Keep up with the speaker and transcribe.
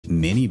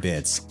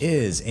Minibits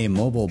is a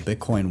mobile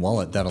Bitcoin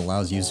wallet that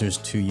allows users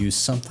to use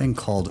something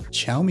called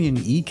Chaumian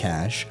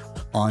eCash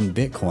on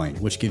Bitcoin,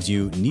 which gives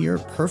you near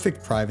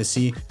perfect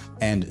privacy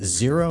and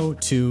 0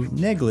 to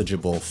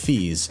negligible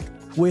fees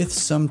with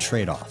some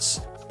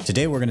trade-offs.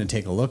 Today, we're going to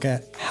take a look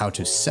at how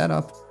to set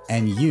up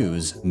and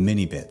use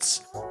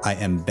Minibits. I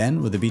am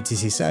Ben with the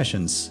BTC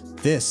Sessions.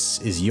 This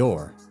is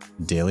your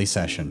daily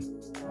session.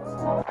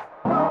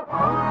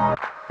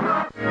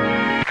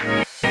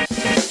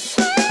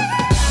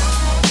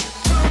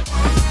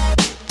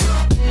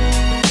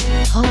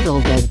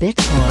 Hodl the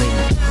Bitcoin.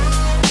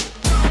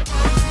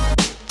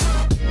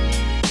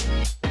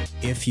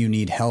 If you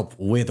need help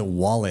with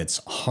wallets,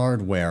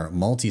 hardware,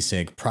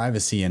 multisig,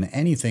 privacy, and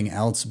anything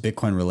else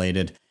Bitcoin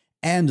related,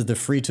 and the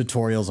free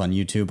tutorials on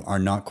YouTube are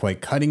not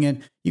quite cutting it,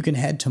 you can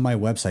head to my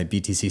website,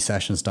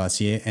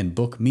 btcsessions.ca, and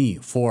book me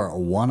for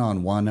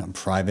one-on-one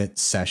private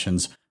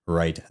sessions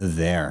right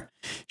there.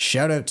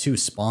 Shout out to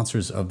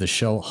sponsors of the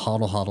show,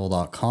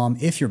 hodlhodl.com.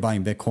 If you're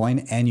buying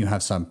Bitcoin and you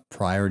have some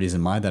priorities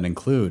in mind that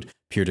include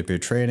peer-to-peer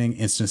trading,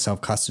 instant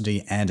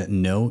self-custody, and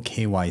no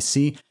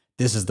KYC,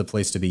 this is the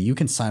place to be. You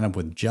can sign up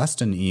with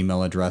just an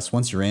email address.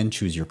 Once you're in,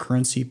 choose your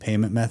currency,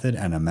 payment method,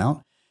 and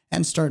amount,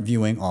 and start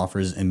viewing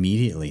offers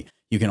immediately.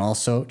 You can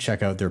also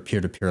check out their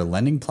peer-to-peer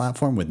lending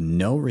platform with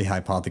no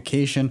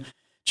rehypothecation.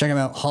 Check them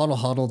out,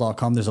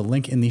 hodlhodl.com. There's a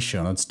link in the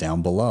show notes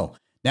down below.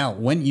 Now,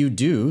 when you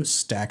do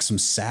stack some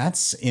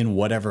sats in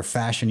whatever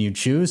fashion you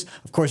choose,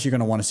 of course, you're going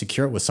to want to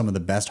secure it with some of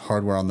the best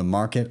hardware on the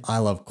market. I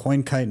love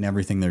CoinKite and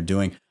everything they're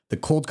doing. The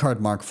Cold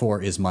Card Mark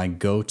IV is my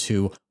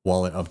go-to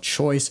wallet of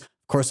choice.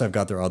 Of course, I've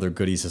got their other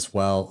goodies as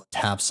well.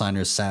 Tap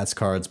signers, sats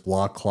cards,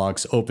 block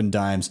clocks, open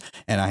dimes,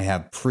 and I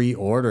have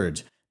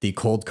pre-ordered the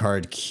Cold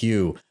Card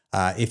Q.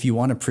 If you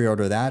want to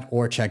pre-order that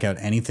or check out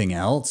anything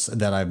else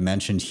that I've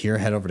mentioned here,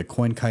 head over to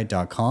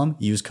coinkite.com.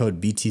 Use code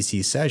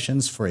BTC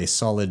Sessions for a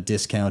solid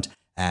discount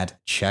at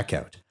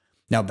checkout.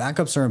 Now,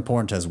 backups are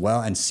important as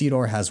well, and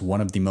Seedor has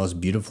one of the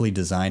most beautifully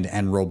designed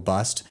and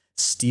robust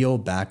steel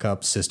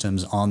backup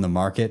systems on the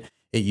market.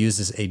 It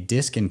uses a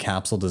disk and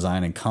capsule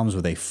design and comes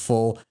with a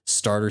full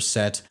starter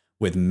set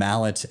with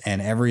mallet and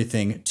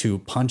everything to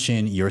punch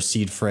in your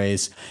seed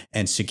phrase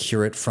and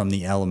secure it from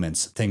the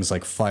elements, things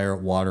like fire,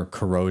 water,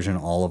 corrosion,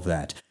 all of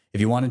that. If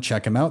you want to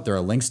check them out, there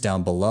are links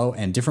down below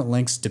and different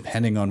links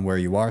depending on where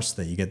you are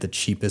so that you get the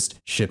cheapest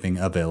shipping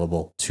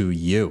available to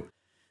you.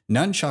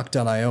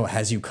 Nunchuk.io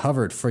has you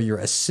covered for your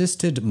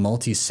assisted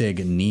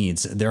multisig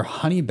needs. Their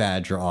Honey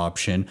Badger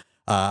option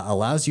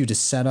allows you to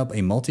set up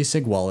a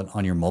multisig wallet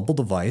on your mobile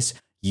device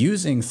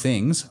using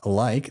things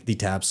like the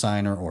tap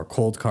signer or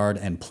cold card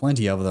and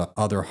plenty of the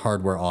other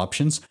hardware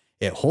options.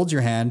 It holds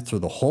your hand through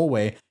the whole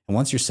way, and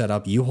once you're set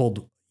up, you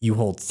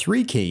hold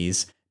 3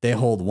 keys. They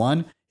hold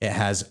 1. It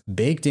has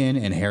baked in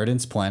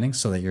inheritance planning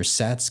so that your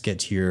sats get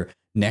to your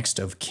next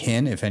of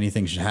kin if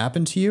anything should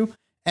happen to you.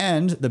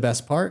 And the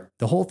best part,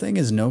 the whole thing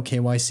is no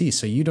KYC,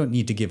 so you don't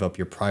need to give up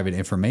your private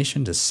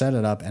information to set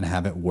it up and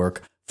have it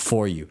work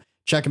for you.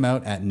 Check them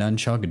out at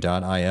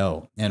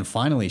nunchuk.io. And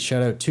finally,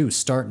 shout out to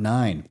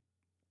Start9,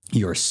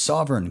 your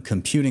sovereign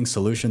computing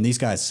solution. These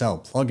guys sell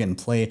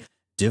plug-and-play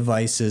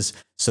devices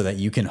so that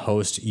you can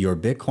host your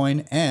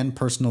Bitcoin and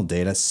personal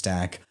data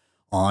stack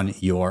on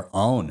your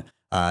own.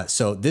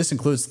 So this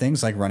includes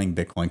things like running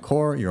Bitcoin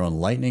Core, your own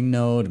Lightning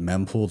node,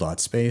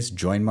 mempool.space,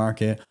 join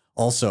market,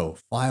 also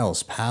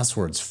files,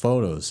 passwords,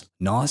 photos,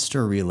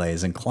 Nostr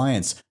relays and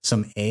clients,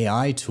 some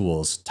AI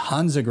tools,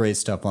 tons of great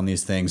stuff on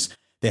these things.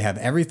 They have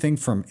everything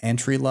from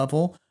entry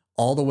level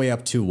all the way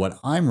up to what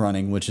I'm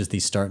running, which is the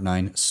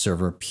Start9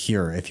 Server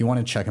Pure. If you want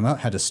to check them out,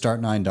 head to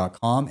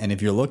start9.com. And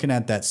if you're looking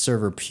at that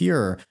Server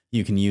Pure,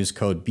 you can use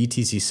code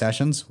BTC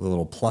Sessions with a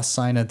little plus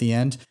sign at the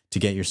end to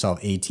get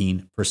yourself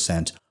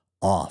 18%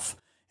 off.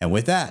 And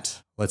with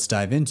that, let's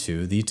dive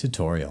into the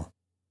tutorial.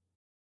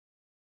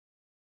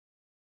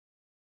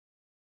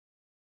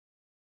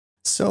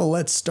 So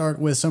let's start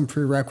with some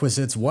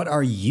prerequisites. What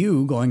are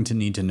you going to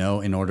need to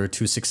know in order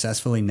to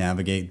successfully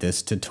navigate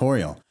this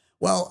tutorial?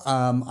 Well,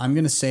 I'm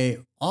going to say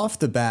off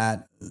the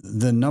bat,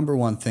 the number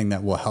one thing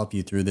that will help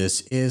you through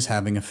this is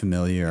having a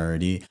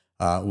familiarity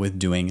with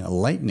doing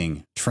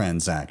Lightning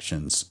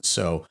transactions.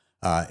 So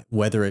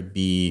whether it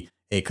be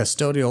a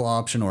custodial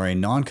option or a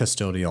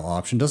non-custodial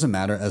option, doesn't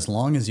matter as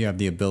long as you have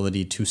the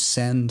ability to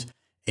send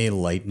a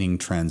Lightning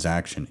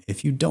transaction.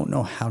 If you don't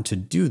know how to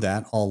do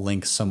that, I'll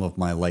link some of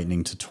my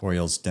Lightning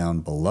tutorials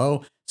down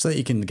below so that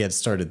you can get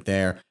started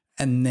there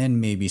and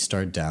then maybe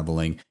start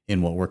dabbling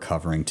in what we're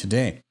covering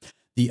today.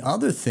 The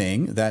other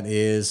thing that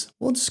is,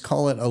 we'll just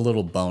call it a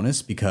little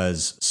bonus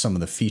because some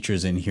of the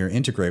features in here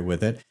integrate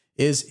with it,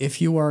 is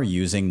if you are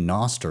using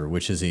Nostr,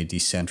 which is a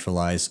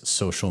decentralized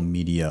social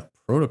media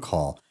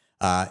protocol.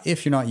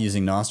 If you're not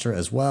using Nostr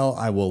as well,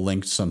 I will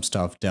link some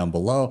stuff down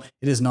below.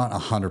 It is not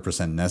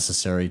 100%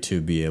 necessary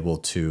to be able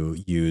to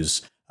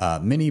use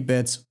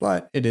Minibits,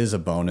 but it is a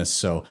bonus.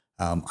 So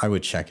I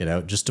would check it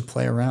out just to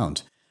play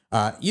around.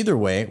 Either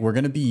way, we're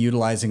going to be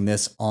utilizing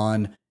this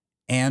on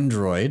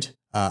Android.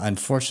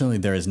 Unfortunately,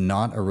 there is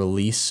not a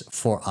release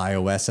for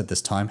iOS at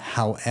this time.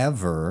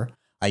 However,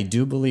 I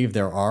do believe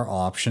there are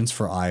options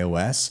for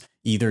iOS,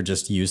 either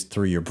just used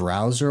through your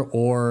browser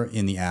or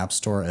in the App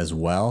Store as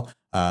well.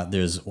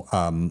 There's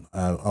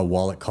a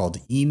wallet called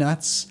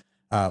eNuts,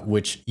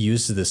 which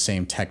uses the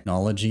same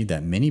technology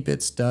that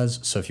Minibits does.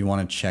 So if you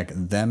want to check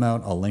them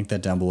out, I'll link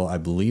that down below. I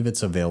believe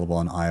it's available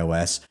on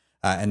iOS.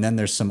 And then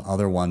there's some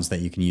other ones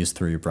that you can use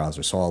through your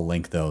browser. So I'll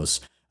link those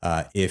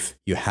if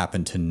you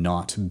happen to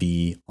not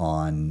be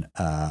on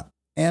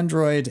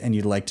Android and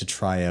you'd like to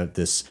try out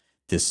this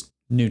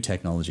new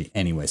technology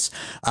anyways.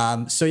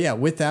 So yeah,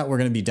 with that, we're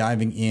going to be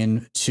diving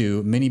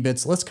into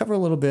Minibits. Let's cover a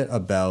little bit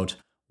about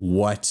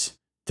what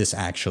this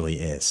actually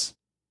is.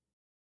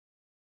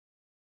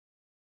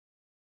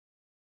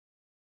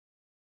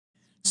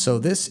 So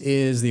this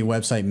is the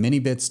website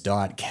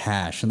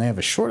minibits.cash, and they have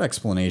a short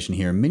explanation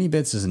here.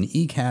 Minibits is an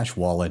eCash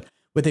wallet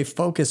with a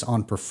focus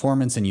on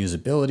performance and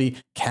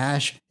usability.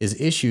 Cash is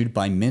issued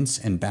by mints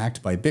and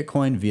backed by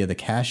Bitcoin via the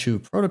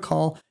Cashu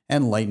protocol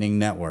and Lightning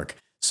Network.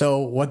 So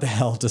what the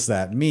hell does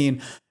that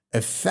mean?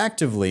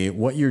 Effectively,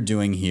 what you're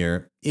doing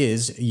here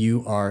is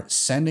you are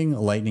sending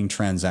Lightning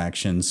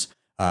transactions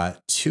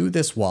to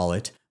this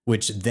wallet,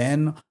 which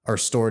then are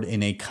stored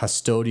in a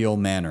custodial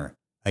manner.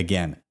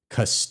 Again,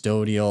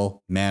 custodial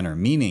manner,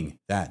 meaning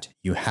that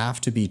you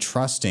have to be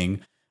trusting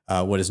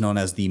what is known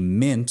as the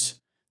mint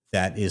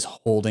that is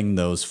holding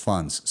those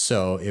funds.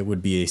 So it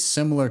would be a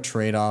similar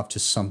trade-off to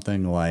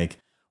something like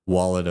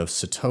Wallet of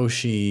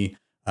Satoshi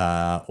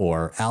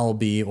or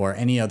Albi or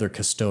any other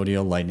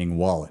custodial Lightning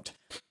wallet.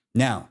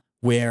 Now,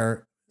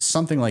 where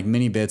something like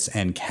Minibits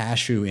and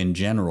Cashu in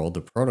general,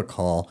 the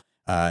protocol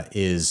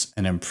is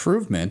an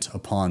improvement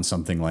upon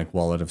something like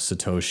Wallet of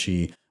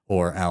Satoshi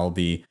or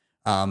Albi,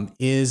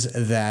 is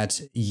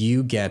that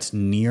you get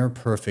near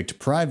perfect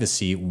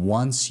privacy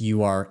once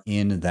you are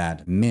in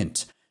that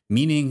mint,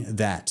 meaning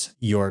that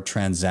your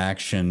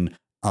transaction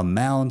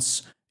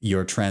amounts,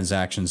 your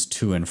transactions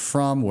to and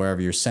from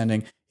wherever you're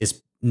sending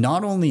is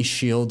not only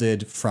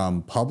shielded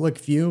from public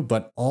view,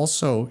 but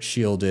also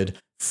shielded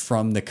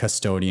from the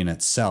custodian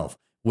itself,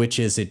 which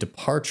is a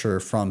departure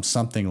from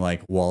something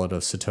like Wallet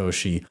of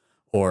Satoshi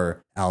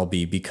or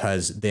Albi,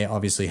 because they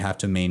obviously have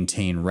to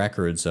maintain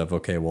records of,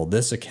 okay, well,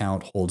 this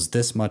account holds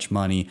this much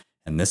money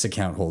and this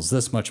account holds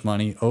this much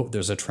money. Oh,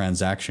 there's a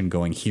transaction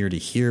going here to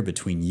here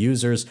between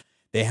users.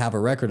 They have a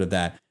record of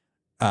that.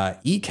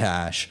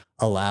 eCash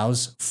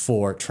allows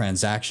for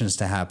transactions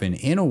to happen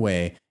in a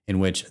way in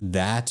which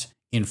that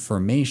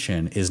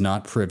information is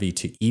not privy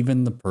to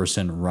even the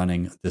person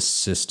running the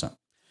system.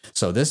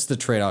 So this is the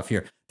trade-off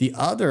here. The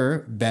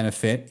other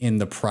benefit in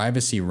the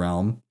privacy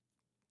realm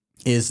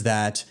is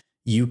that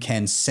you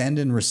can send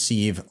and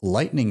receive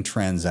Lightning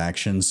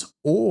transactions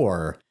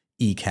or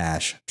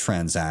eCash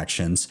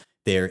transactions.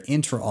 They're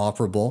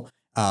interoperable.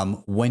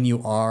 When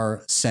you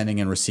are sending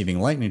and receiving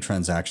Lightning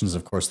transactions,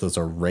 of course, those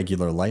are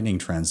regular Lightning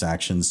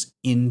transactions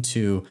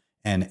into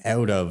and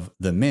out of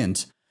the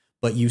mint,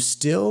 but you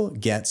still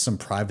get some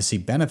privacy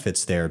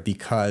benefits there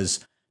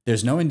because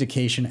there's no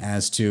indication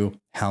as to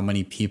how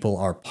many people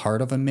are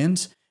part of a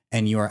mint,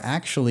 and you are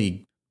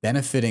actually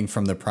benefiting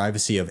from the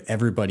privacy of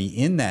everybody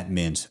in that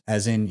mint,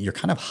 as in you're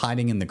kind of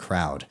hiding in the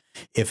crowd.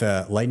 If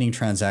a Lightning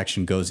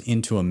transaction goes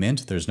into a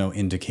mint, there's no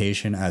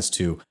indication as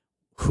to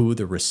who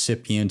the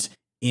recipient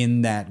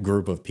in that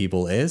group of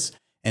people is.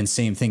 And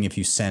same thing, if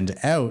you send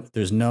out,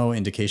 there's no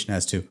indication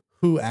as to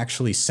who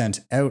actually sent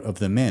out of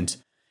the mint.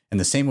 And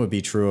the same would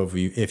be true of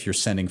you if you're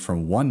sending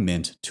from one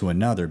mint to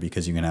another,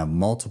 because you can have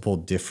multiple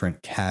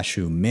different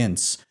Cashu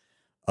mints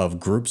of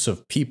groups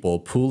of people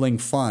pooling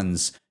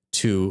funds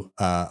to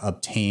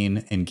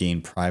obtain and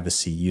gain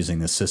privacy using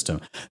the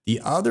system. The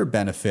other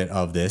benefit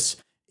of this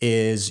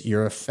is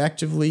you're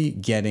effectively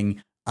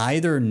getting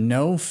either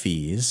no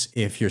fees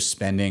if you're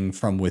spending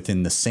from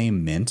within the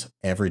same mint,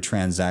 every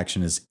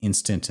transaction is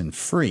instant and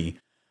free,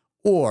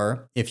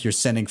 or if you're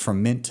sending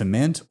from mint to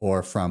mint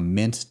or from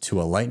mint to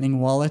a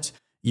Lightning wallet,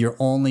 you're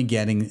only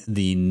getting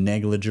the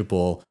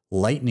negligible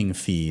Lightning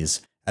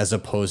fees as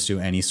opposed to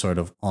any sort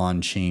of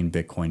on-chain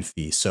Bitcoin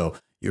fee. So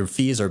your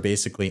fees are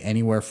basically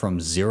anywhere from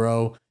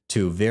 0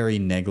 to very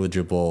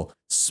negligible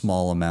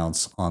small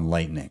amounts on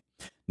Lightning.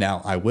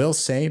 Now, I will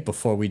say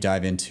before we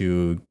dive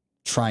into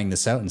trying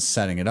this out and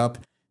setting it up,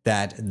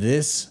 that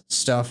this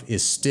stuff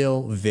is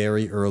still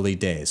very early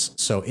days.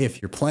 So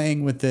if you're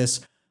playing with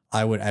this,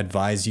 I would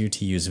advise you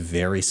to use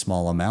very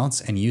small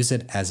amounts and use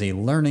it as a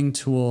learning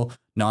tool,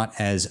 not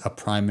as a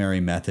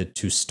primary method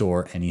to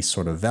store any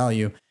sort of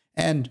value,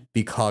 and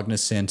be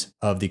cognizant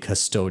of the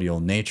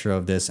custodial nature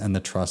of this and the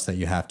trust that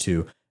you have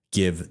to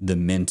give the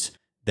mint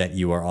that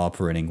you are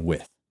operating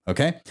with.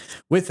 Okay.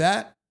 With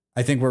that,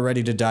 I think we're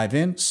ready to dive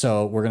in.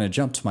 So we're going to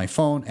jump to my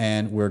phone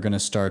and we're going to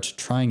start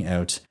trying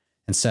out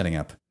and setting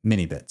up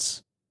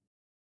Minibits.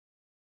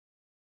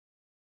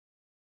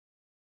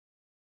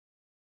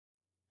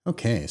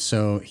 Okay,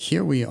 so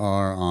here we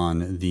are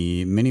on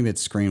the Minibits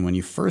screen when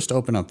you first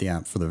open up the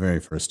app for the very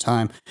first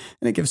time,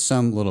 and it gives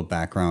some little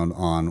background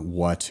on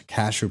what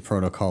Cashu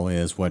protocol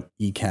is, what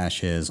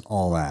eCash is,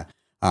 all that.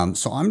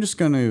 So I'm just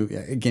going to,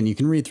 again, you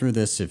can read through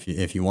this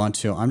if you want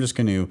to. I'm just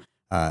going to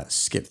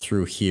skip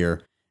through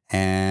here.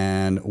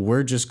 And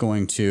we're just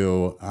going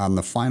to, on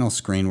the final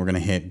screen, we're going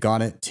to hit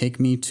got it, take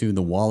me to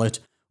the wallet.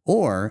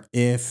 Or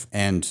if,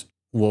 and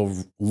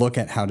we'll look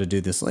at how to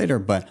do this later,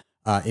 but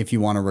if you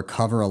want to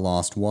recover a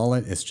lost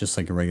wallet, it's just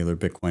like a regular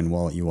Bitcoin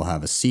wallet. You will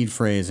have a seed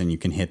phrase and you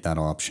can hit that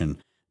option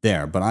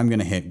there. But I'm going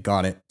to hit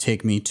got it,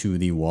 take me to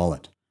the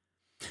wallet.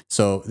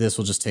 So this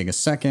will just take a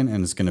second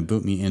and it's going to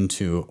boot me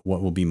into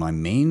what will be my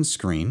main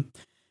screen.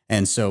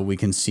 And so we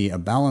can see a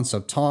balance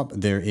up top.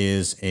 There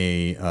is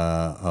a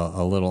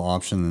little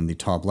option in the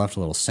top left, a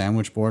little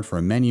sandwich board for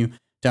a menu.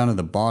 Down at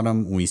the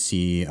bottom, we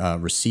see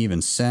receive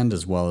and send,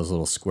 as well as a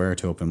little square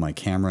to open my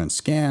camera and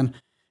scan.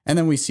 And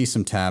then we see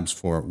some tabs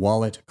for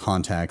wallet,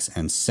 contacts,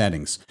 and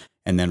settings.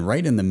 And then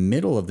right in the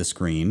middle of the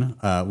screen,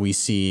 we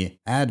see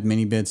add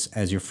Minibits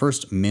as your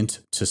first mint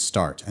to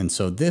start. And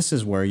so this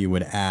is where you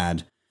would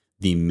add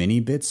the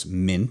Minibits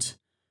mint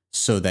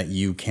so that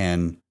you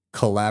can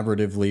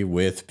collaboratively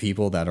with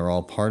people that are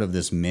all part of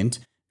this mint,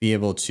 be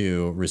able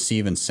to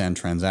receive and send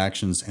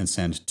transactions and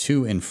send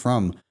to and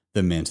from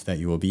the mint that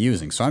you will be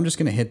using. So I'm just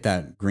going to hit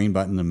that green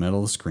button in the middle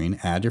of the screen,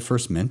 add your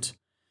first mint,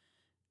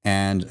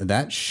 and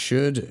that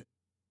should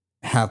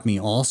have me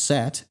all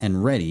set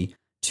and ready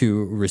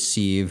to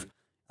receive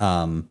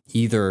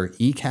either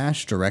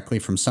eCash directly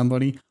from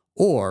somebody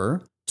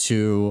or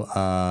to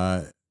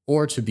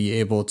be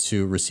able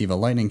to receive a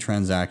Lightning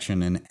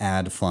transaction and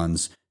add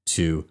funds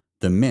to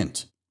the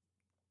mint.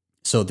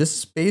 So this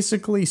is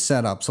basically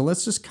set up. So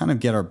let's just kind of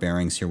get our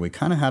bearings here. We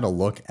kind of had a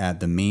look at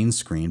the main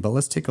screen, but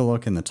let's take a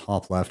look in the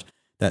top left,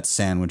 that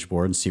sandwich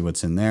board, and see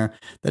what's in there.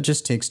 That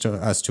just takes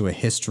us to a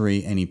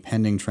history, any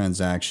pending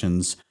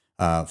transactions,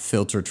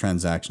 filter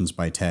transactions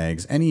by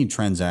tags, any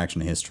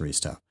transaction history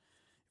stuff.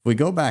 If we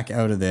go back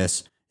out of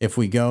this, if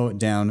we go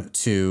down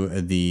to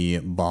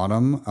the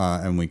bottom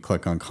and we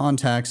click on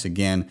contacts,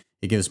 again,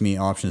 it gives me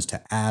options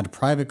to add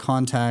private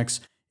contacts.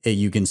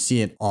 You can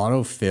see it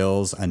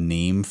auto-fills a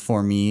name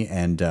for me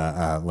and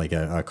like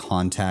a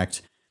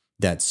contact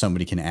that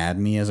somebody can add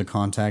me as a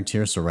contact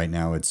here. So right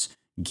now it's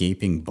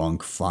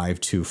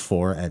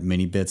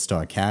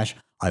gapingbunk524@minibits.cash.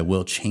 I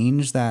will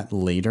change that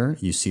later.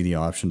 You see the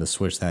option to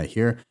switch that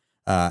here.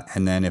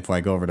 And then if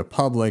I go over to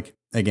public,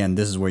 again,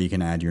 this is where you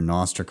can add your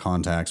Nostr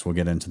contacts. We'll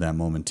get into that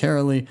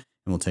momentarily and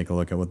we'll take a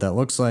look at what that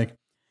looks like.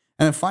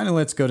 And then finally,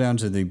 let's go down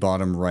to the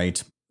bottom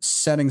right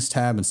settings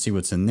tab and see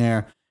what's in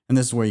there. And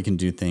this is where you can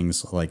do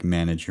things like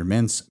manage your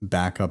mints,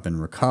 backup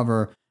and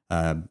recover,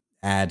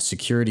 add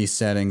security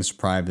settings,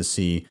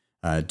 privacy,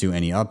 do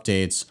any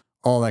updates,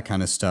 all that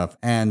kind of stuff,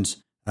 and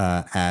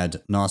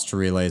add Nostr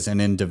relays.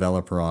 And in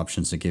developer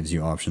options, it gives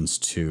you options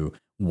to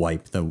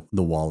wipe the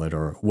wallet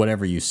or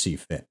whatever you see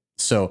fit.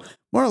 So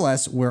more or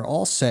less, we're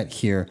all set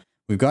here.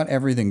 We've got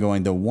everything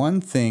going. The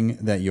one thing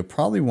that you'll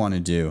probably want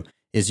to do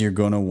is you're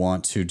going to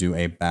want to do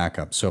a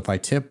backup. So if I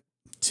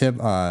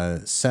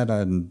set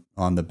on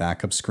the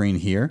backup screen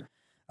here,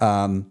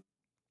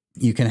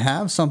 you can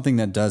have something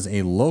that does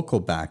a local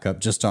backup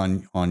just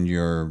on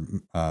your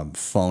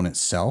phone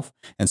itself.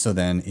 And so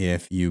then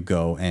if you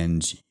go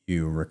and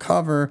you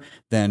recover,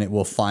 then it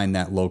will find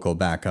that local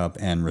backup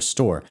and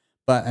restore.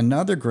 But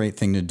another great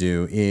thing to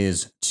do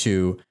is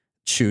to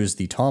choose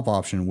the top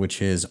option,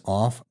 which is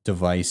off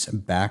device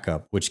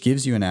backup, which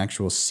gives you an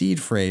actual seed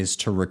phrase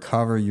to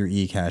recover your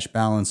eCash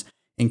balance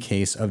in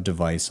case of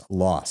device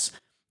loss.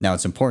 Now,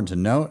 it's important to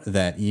note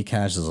that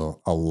eCash is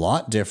a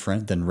lot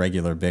different than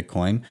regular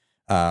Bitcoin.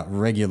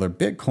 Regular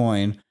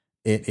Bitcoin,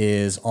 it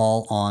is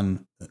all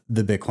on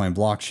the Bitcoin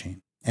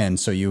blockchain. And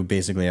so you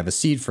basically have a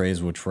seed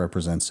phrase, which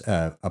represents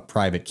a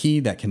private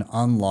key that can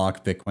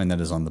unlock Bitcoin that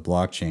is on the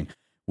blockchain.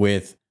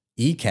 With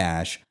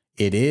eCash,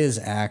 it is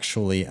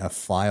actually a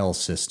file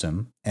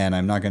system. And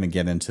I'm not going to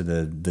get into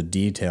the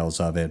details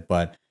of it,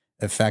 but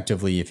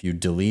effectively, if you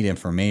delete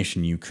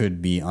information, you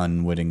could be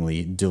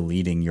unwittingly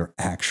deleting your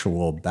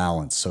actual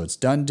balance. So it's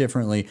done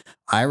differently.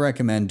 I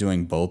recommend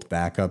doing both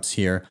backups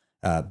here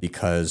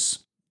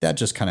because that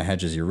just kind of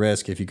hedges your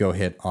risk. If you go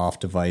hit off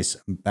device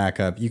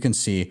backup, you can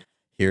see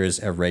here's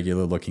a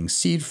regular looking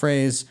seed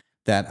phrase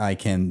that I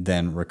can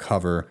then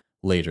recover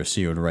later.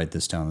 So you would write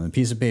this down on a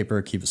piece of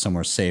paper, keep it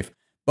somewhere safe,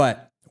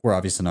 but we're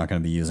obviously not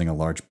going to be using a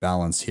large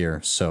balance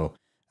here. So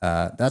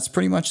that's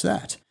pretty much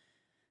that.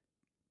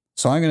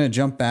 So I'm going to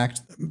jump back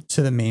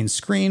to the main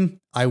screen.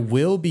 I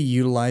will be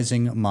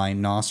utilizing my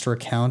Nostr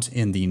account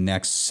in the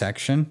next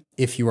section.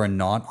 If you are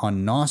not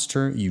on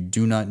Nostr, you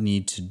do not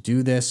need to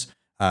do this,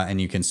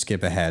 and you can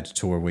skip ahead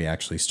to where we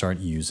actually start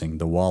using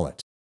the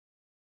wallet.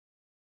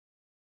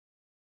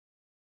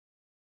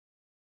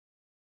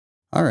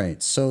 All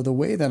right, so the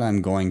way that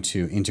I'm going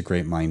to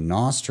integrate my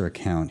Nostr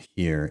account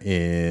here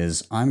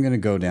is I'm going to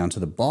go down to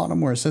the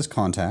bottom where it says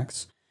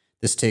contacts.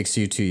 This takes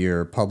you to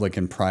your public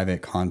and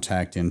private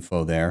contact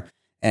info there.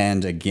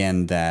 And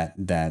again, I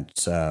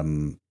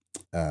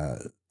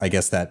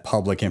guess that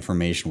public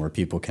information where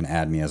people can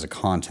add me as a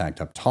contact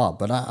up top.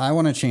 But I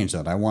want to change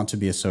that. I want to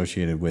be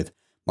associated with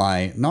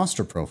my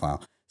Nostr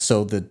profile.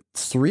 So the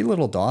three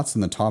little dots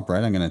in the top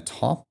right, I'm going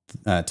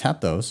to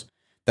tap those.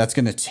 That's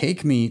going to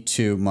take me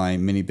to my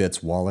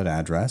Minibits wallet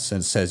address.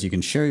 And it says you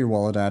can share your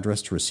wallet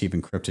address to receive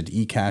encrypted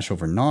eCash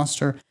over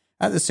Nostr.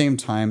 At the same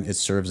time, it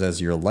serves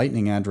as your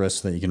Lightning address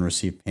so that you can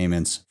receive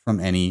payments from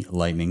any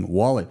Lightning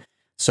wallet.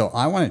 So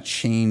I want to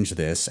change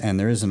this, and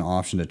there is an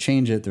option to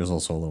change it. There's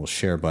also a little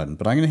share button,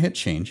 but I'm going to hit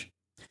change.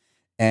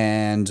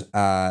 And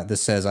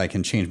this says I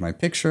can change my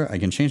picture, I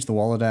can change the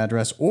wallet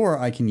address, or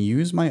I can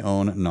use my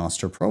own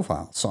Nostr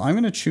profile. So I'm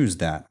going to choose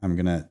that. I'm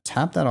going to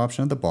tap that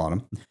option at the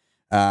bottom.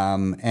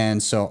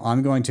 And so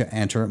I'm going to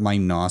enter my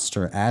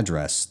Nostr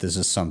address. This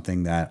is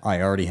something that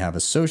I already have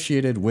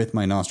associated with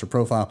my Nostr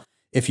profile.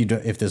 If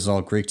this is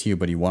all Greek to you,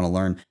 but you want to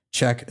learn,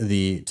 check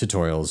the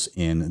tutorials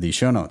in the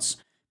show notes.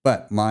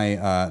 But my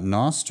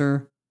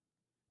Nostr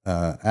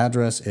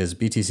address is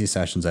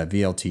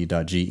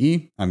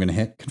btcsessions@vlt.ge. I'm going to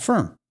hit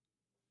confirm.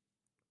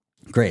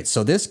 Great.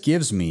 So this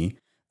gives me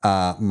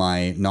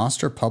my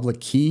Nostr public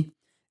key,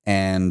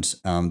 and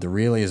the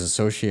relay is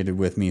associated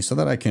with me so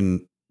that I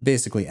can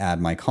basically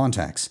add my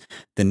contacts.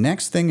 The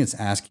next thing it's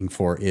asking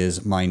for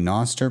is my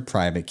Nostr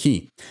private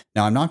key.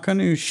 Now, I'm not going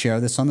to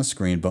share this on the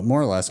screen, but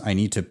more or less, I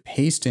need to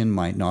paste in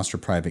my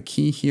Nostr private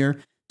key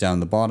here down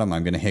the bottom.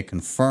 I'm going to hit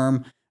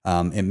confirm.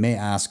 It may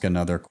ask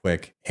another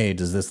quick, hey,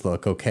 does this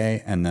look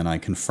okay? And then I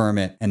confirm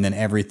it, and then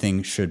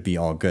everything should be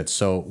all good.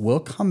 So we'll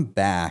come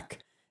back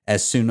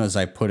as soon as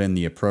I put in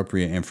the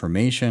appropriate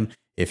information.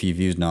 If you've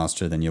used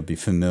Nostr, then you'll be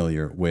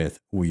familiar with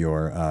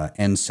your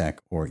NSEC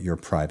or your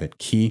private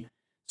key.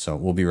 So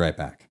we'll be right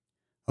back.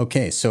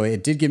 Okay, so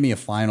it did give me a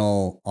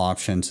final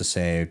option to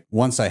say,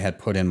 once I had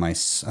put in my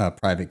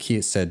private key,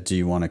 it said, do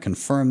you want to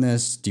confirm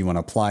this? Do you want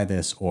to apply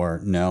this or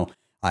no?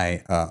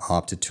 I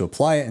opted to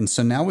apply it. And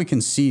so now we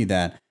can see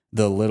that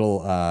the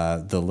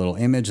little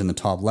image in the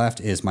top left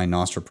is my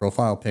Nostr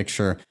profile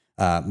picture.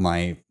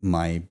 My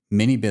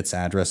Minibits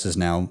address is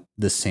now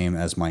the same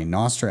as my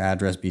Nostr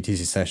address,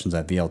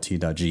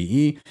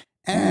 btcsessions@vlt.ge.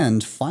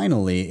 And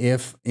finally,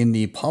 if in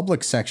the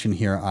public section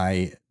here,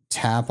 I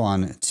tap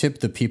on tip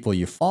the people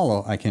you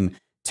follow, I can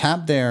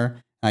tap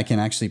there. I can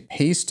actually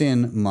paste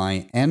in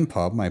my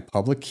npub, my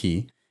public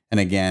key. And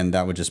again,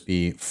 that would just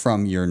be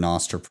from your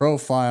Nostr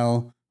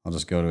profile. I'll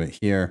just go to it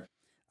here.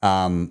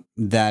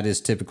 That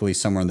is typically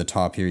somewhere in the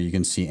top here. You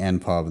can see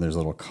npub. There's a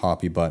little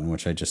copy button,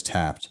 which I just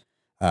tapped.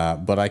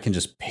 But I can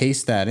just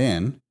paste that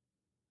in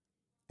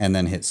and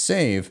then hit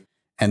save.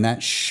 And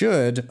that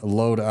should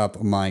load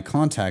up my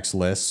contacts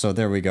list. So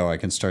there we go. I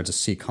can start to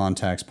see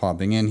contacts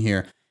popping in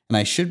here. And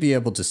I should be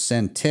able to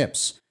send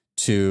tips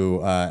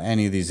to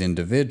any of these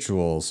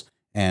individuals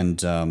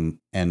and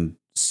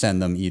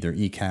send them either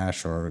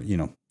eCash or,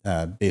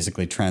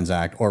 basically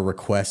transact or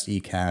request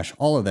eCash,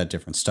 all of that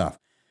different stuff.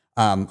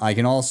 I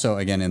can also,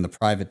 again, in the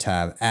private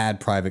tab,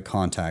 add private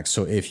contacts.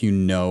 So if you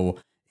know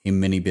a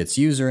Minibits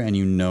user and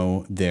you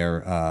know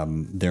their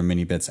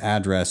Minibits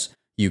address,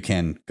 you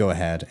can go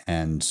ahead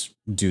and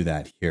do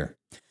that here.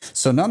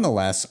 So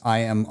nonetheless, I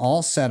am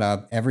all set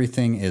up.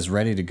 Everything is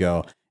ready to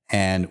go.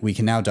 And we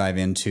can now dive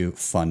into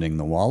funding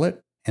the wallet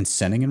and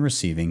sending and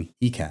receiving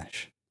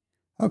eCash.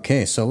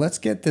 Okay, so let's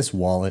get this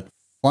wallet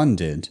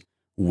funded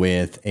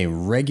with a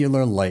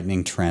regular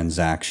Lightning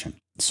transaction.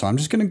 So I'm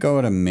just going to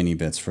go to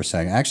Minibits for a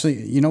second.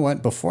 Actually, you know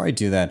what? Before I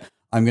do that,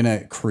 I'm going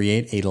to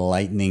create a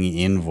Lightning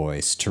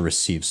invoice to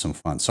receive some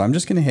funds. So I'm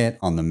just going to hit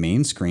on the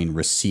main screen,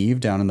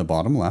 receive down in the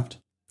bottom left.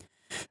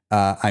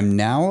 I'm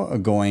now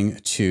going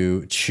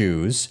to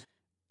choose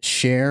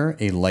share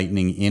a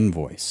Lightning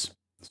invoice.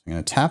 So I'm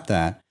going to tap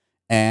that.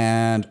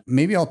 And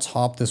maybe I'll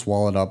top this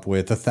wallet up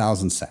with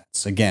 1,000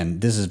 sats.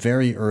 Again, this is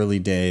very early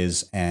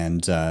days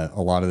and a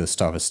lot of this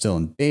stuff is still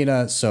in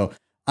beta. So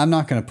I'm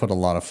not going to put a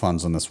lot of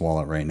funds on this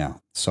wallet right now.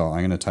 So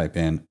I'm going to type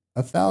in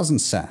 1,000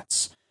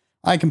 sats.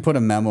 I can put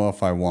a memo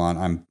if I want.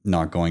 I'm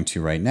not going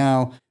to right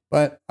now.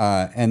 But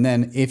and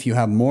then if you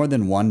have more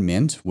than one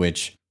mint,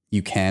 which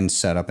you can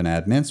set up and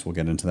add mints, we'll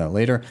get into that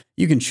later.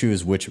 You can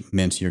choose which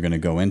mint you're going to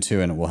go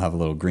into and it will have a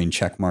little green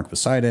check mark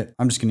beside it.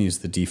 I'm just going to use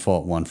the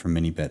default one from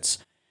Minibits.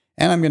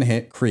 And I'm going to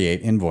hit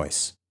create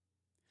invoice.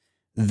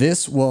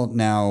 This will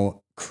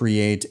now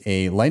create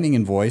a Lightning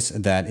invoice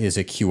that is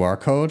a QR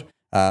code,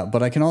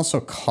 but I can also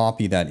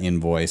copy that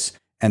invoice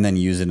and then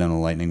use it in a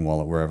Lightning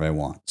wallet wherever I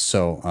want.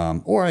 So,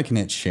 or I can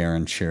hit share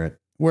and share it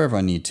wherever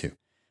I need to.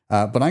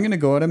 But I'm going to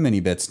go out of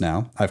Minibits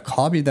now. I've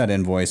copied that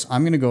invoice.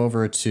 I'm going to go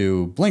over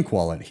to Blink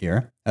Wallet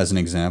here as an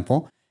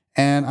example,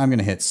 and I'm going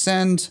to hit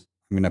send.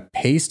 I'm going to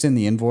paste in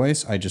the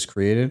invoice I just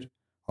created.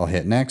 I'll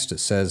hit next. It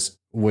says,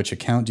 which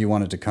account do you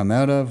want it to come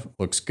out of?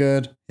 Looks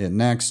good. Hit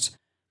next.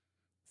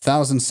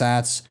 1,000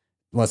 sats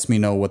lets me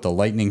know what the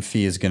Lightning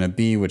fee is going to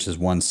be, which is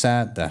 1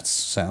 sat. That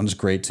sounds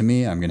great to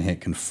me. I'm going to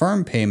hit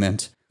confirm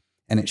payment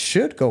and it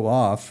should go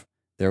off.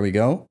 There we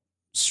go.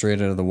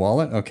 Straight out of the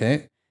wallet.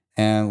 Okay.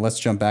 And let's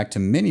jump back to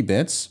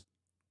Minibits.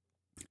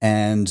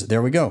 And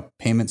there we go.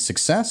 Payment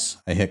success.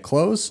 I hit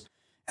close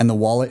and the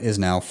wallet is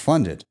now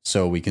funded.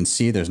 So we can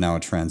see there's now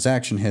a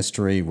transaction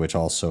history, which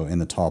also in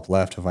the top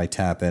left, if I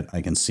tap it,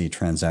 I can see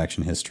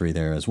transaction history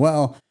there as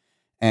well.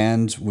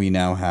 And we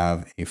now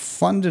have a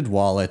funded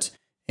wallet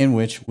in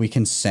which we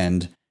can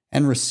send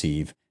and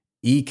receive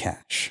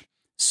eCash.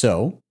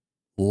 So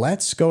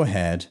let's go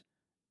ahead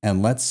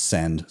and let's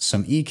send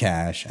some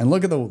eCash and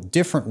look at the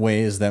different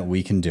ways that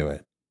we can do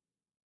it.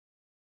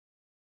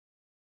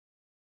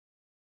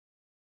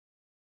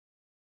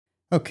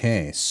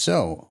 Okay,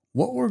 so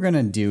what we're going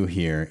to do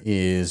here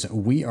is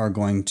we are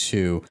going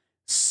to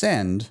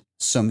send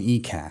some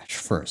eCash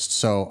first.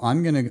 So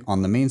I'm going to,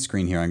 on the main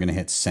screen here, I'm going to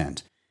hit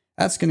send.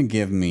 That's going to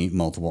give me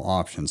multiple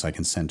options. I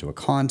can send to a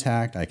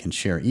contact, I can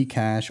share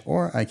eCash,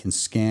 or I can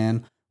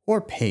scan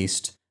or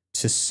paste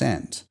to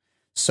send.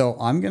 So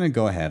I'm going to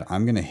go ahead,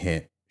 I'm going to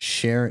hit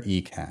share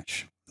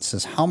eCash. It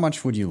says, how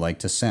much would you like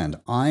to send?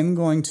 I'm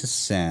going to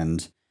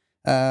send,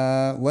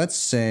 let's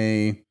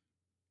say,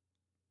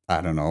 I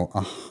don't know,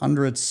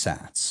 100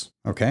 sats,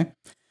 okay?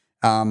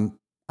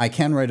 I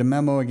can write a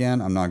memo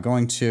again, I'm not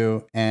going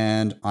to,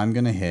 and I'm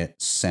gonna hit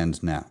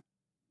send now.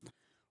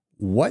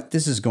 What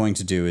this is going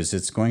to do is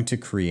it's going to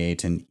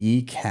create an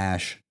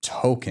eCash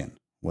token,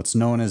 what's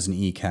known as an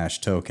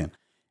eCash token.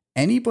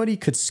 Anybody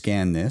could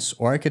scan this,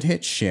 or I could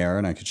hit share,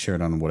 and I could share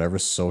it on whatever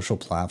social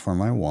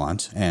platform I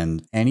want,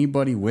 and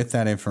anybody with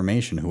that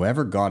information,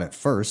 whoever got it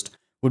first,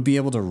 would be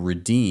able to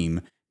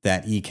redeem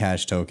that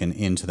eCash token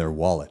into their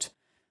wallet.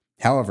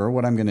 However,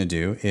 what I'm going to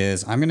do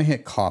is I'm going to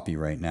hit copy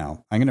right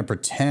now. I'm going to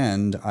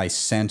pretend I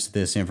sent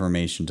this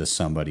information to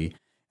somebody,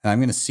 and I'm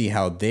going to see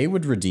how they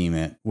would redeem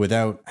it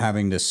without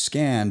having to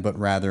scan, but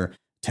rather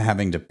to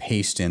having to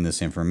paste in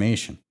this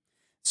information.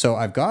 So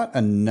I've got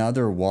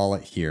another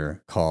wallet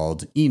here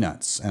called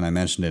eNuts, and I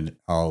mentioned it.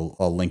 I'll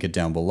link it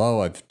down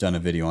below. I've done a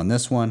video on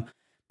this one.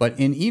 But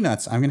in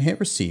eNuts, I'm going to hit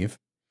receive,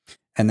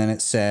 and then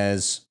it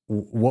says,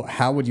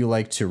 how would you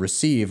like to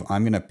receive?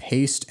 I'm going to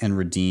paste and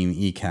redeem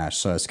eCash.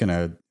 So it's going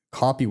to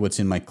copy what's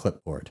in my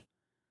clipboard.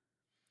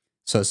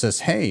 So it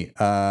says, hey,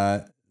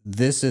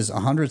 this is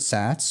 100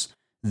 sats.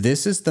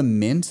 This is the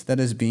mint that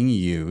is being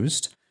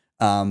used.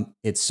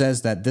 It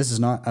says that this is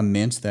not a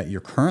mint that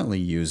you're currently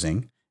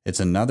using. It's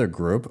another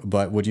group,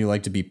 but would you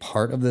like to be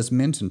part of this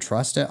mint and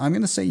trust it? I'm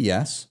going to say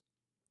yes.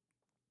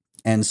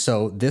 And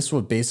so this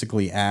will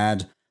basically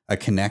add a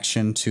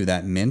connection to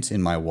that mint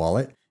in my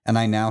wallet. And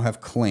I now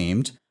have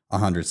claimed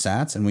 100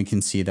 sats, and we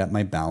can see that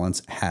my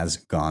balance has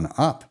gone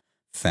up.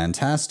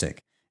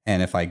 Fantastic.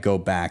 And if I go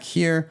back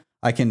here,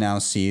 I can now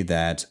see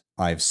that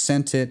I've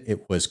sent it,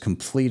 it was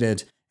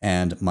completed,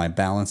 and my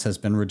balance has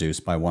been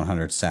reduced by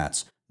 100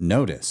 sats.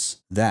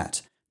 Notice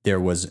that there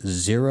was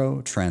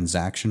 0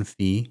 transaction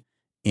fee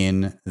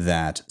in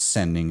that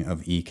sending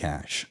of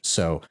eCash.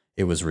 So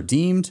it was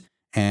redeemed,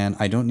 and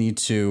I don't need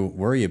to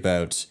worry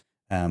about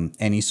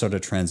any sort of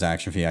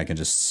transaction fee. I can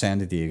just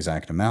send the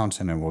exact amount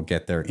and it will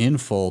get there in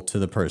full to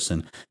the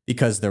person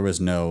because there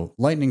was no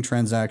Lightning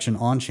transaction,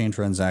 on-chain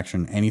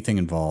transaction, anything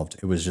involved.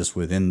 It was just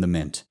within the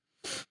mint.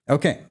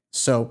 Okay,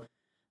 so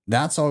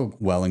that's all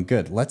well and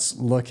good. Let's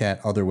look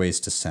at other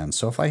ways to send.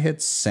 So if I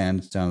hit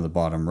send down at the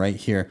bottom right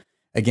here,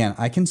 again,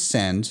 I can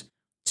send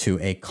to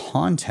a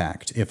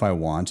contact if I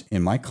want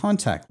in my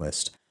contact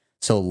list.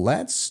 So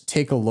let's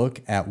take a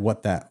look at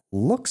what that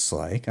looks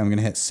like. I'm going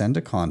to hit send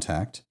to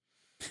contact.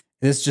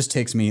 This just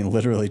takes me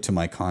literally to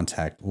my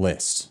contact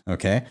list,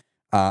 okay?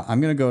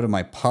 I'm going to go to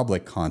my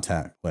public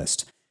contact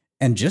list.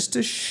 And just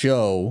to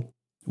show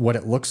what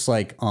it looks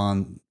like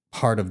on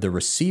part of the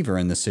receiver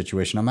in this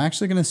situation, I'm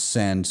actually going to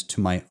send to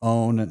my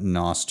own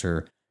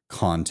Nostr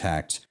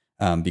contact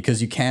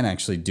because you can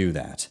actually do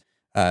that.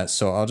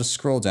 So I'll just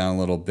scroll down a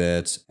little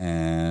bit,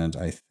 and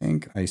I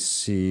think I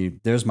see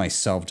there's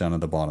myself down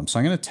at the bottom. So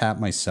I'm going to tap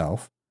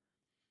myself.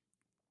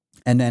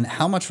 And then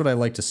how much would I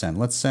like to send?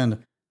 Let's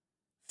send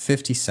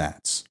 50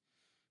 sats.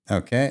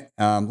 Okay.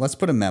 Let's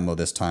put a memo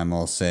this time.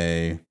 I'll just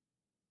say,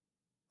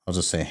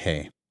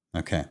 hey.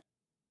 Okay.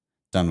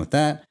 Done with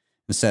that.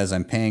 It says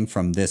I'm paying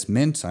from this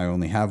mint. I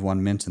only have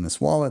one mint in this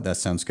wallet. That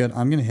sounds good.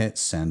 I'm going to hit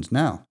send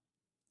now.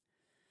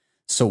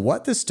 So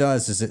what this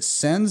does is it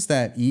sends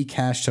that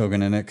eCash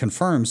token and it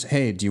confirms,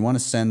 hey, do you want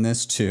to send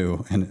this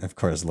to, and of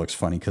course it looks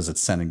funny because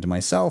it's sending to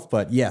myself,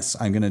 but yes,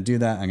 I'm going to do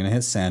that. I'm going to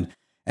hit send,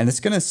 and it's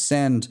going to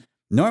send.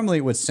 Normally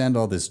it would send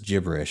all this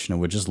gibberish and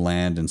it would just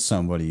land in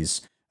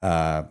somebody's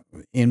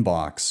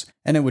inbox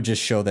and it would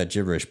just show that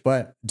gibberish.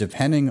 But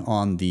depending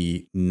on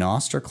the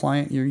Nostr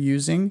client you're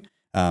using,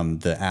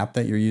 the app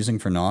that you're using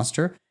for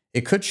Nostr,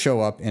 it could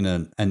show up in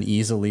an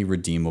easily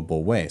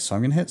redeemable way. So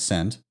I'm going to hit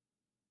send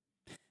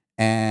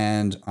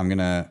and I'm going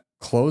to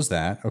close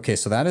that. Okay,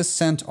 so that is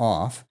sent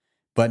off.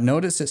 But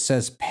notice it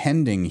says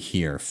pending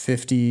here,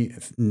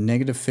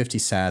 negative 50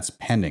 sats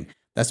pending.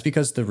 That's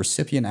because the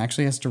recipient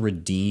actually has to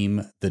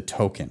redeem the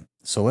token.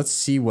 So let's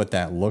see what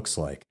that looks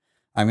like.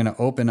 I'm going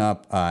to open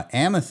up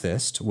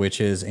Amethyst,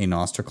 which is a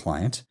Nostr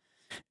client,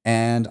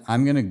 and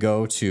I'm going to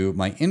go to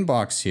my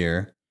inbox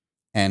here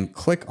and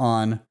click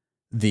on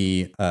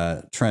the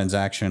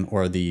transaction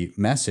or the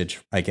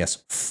message, I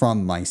guess,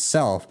 from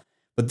myself.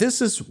 But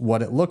this is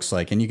what it looks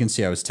like. And you can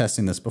see I was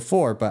testing this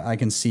before, but I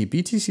can see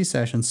BTC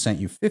Sessions sent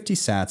you 50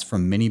 sats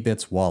from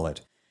Minibits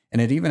wallet. And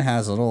it even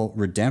has a little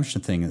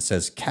redemption thing that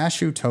says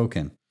Cashu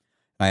token.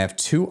 I have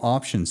two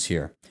options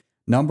here.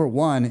 Number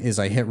one is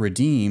I hit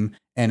redeem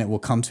and it will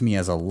come to me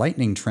as a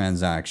Lightning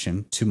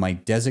transaction to my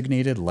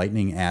designated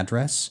Lightning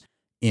address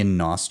in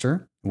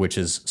Nostr, which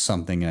is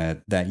something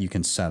that you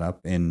can set up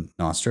in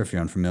Nostr if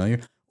you're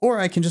unfamiliar, or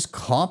I can just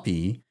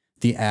copy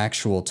the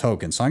actual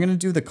token. So I'm going to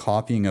do the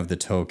copying of the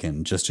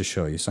token just to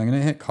show you. So I'm going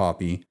to hit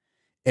copy.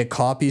 It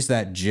copies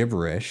that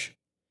gibberish,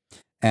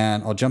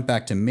 and I'll jump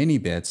back to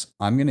Minibits.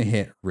 I'm going to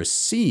hit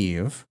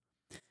receive,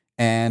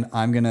 and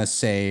I'm going to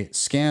say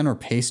scan or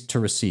paste to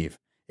receive.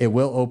 It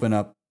will open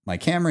up my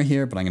camera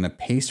here, but I'm going to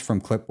paste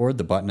from clipboard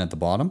the button at the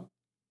bottom.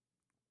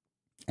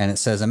 And it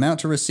says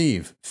amount to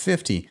receive,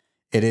 50.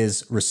 It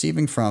is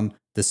receiving from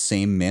the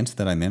same mint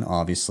that I'm in,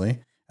 obviously.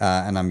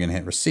 And I'm going to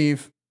hit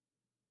receive.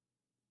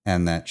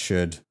 And that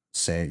should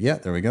say, yeah,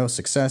 there we go.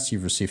 Success.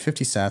 You've received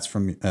 50 sats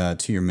from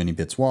to your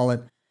Minibits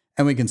wallet.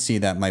 And we can see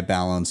that my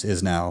balance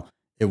is now,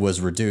 it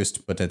was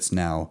reduced, but it's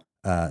now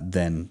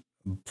then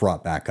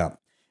brought back up.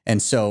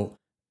 And so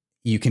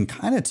you can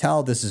kind of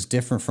tell this is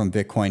different from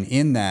Bitcoin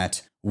in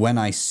that when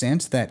I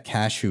sent that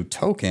Cashu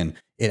token,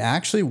 it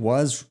actually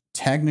was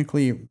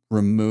technically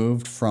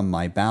removed from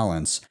my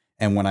balance.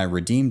 And when I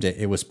redeemed it,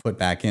 it was put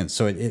back in.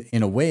 So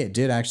in a way, it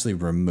did actually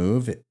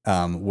remove it.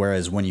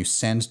 Whereas when you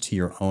send to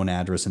your own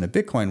address in a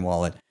Bitcoin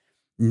wallet,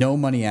 no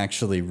money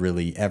actually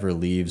really ever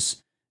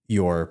leaves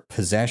your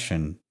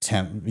possession.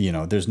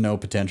 There's no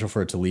potential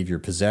for it to leave your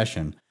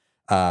possession.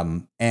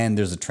 And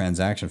there's a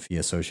transaction fee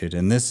associated.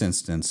 In this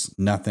instance,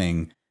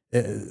 nothing.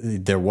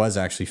 There was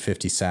actually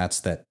 50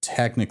 sats that,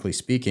 technically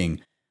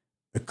speaking,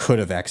 could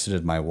have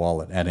exited my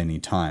wallet at any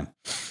time.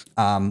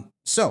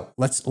 So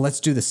let's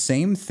do the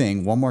same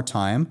thing one more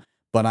time,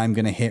 but I'm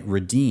going to hit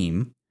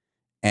redeem,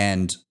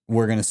 and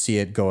we're going to see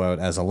it go out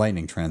as a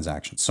Lightning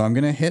transaction. So I'm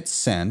going to hit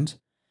send.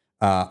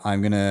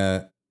 I'm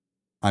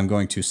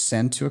going to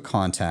send to a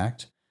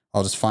contact.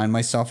 I'll just find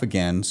myself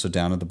again. So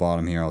down at the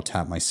bottom here, I'll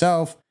tap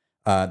myself.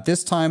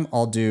 This time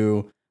I'll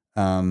do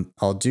 50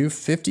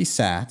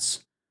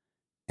 sats,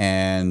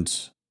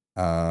 and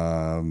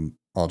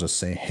I'll just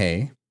say,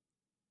 hey.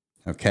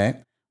 Okay.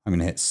 I'm going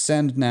to hit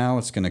send now.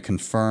 It's going to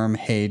confirm,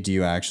 hey, do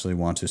you actually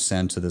want to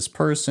send to this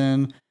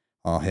person?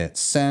 I'll hit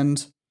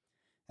send,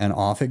 and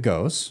off it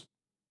goes.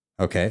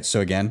 Okay. So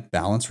again,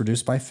 balance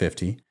reduced by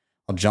 50.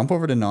 I'll jump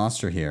over to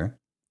Nostr here.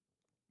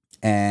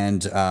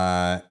 And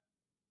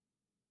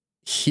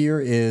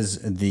here is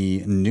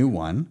the new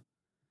one.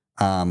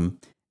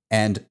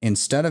 And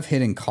instead of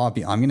hitting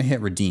copy, I'm going to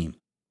hit redeem.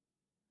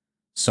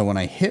 So when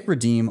I hit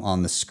redeem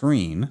on the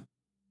screen,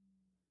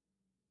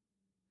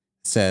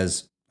 it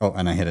says, oh,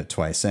 and I hit it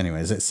twice.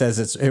 Anyways, it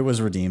says it was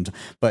redeemed,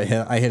 but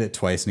I hit it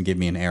twice and it gave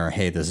me an error.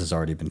 Hey, this has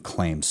already been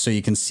claimed. So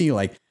you can see,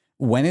 like,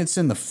 when it's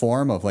in the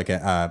form of like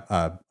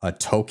a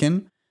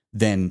token,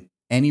 then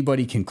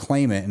anybody can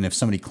claim it. And if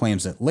somebody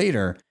claims it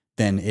later,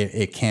 then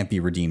it can't be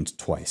redeemed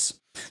twice.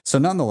 So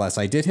nonetheless,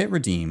 I did hit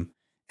redeem.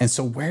 And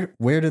so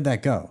where did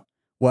that go?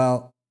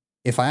 Well,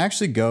 if I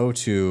actually go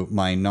to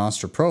my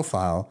Nostr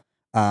profile,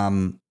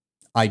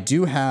 I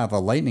do have a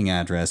Lightning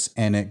address,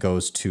 and it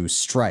goes to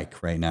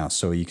Strike right now.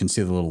 So you can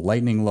see the little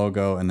Lightning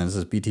logo, and then it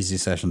says BTC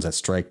sessions at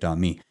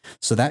strike.me.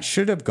 So that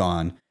should have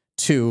gone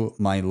to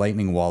my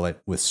Lightning wallet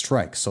with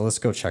Strike. So let's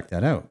go check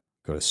that out.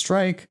 Go to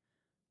Strike,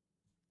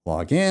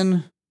 log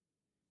in,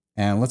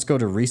 and let's go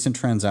to recent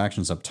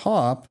transactions up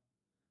top.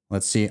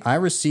 Let's see, I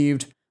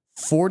received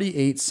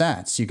 48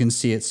 sats. You can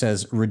see it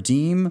says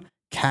redeem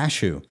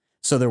Cashu.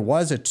 So there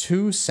was a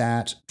 2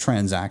 sat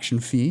transaction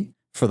fee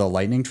for the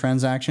Lightning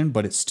transaction,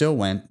 but it still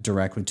went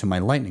directly to my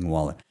Lightning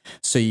wallet.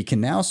 So you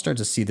can now start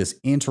to see this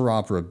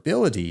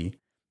interoperability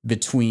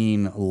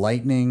between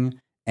Lightning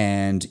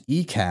and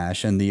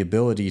eCash, and the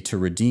ability to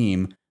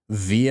redeem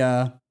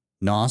via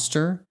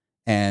Nostr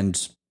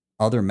and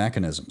other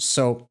mechanisms.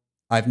 So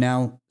I've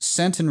now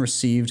sent and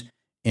received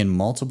in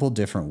multiple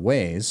different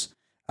ways.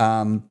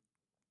 And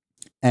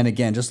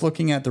again, just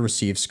looking at the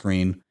receive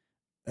screen,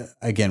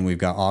 again, we've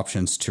got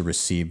options to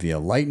receive via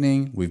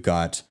Lightning. We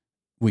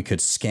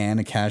could scan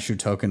a Cashu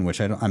token, which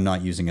I'm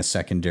not using a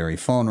secondary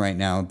phone right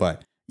now,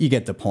 but you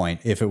get the point.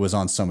 If it was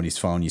on somebody's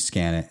phone, you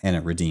scan it and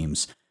it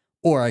redeems.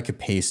 Or I could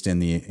paste in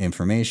the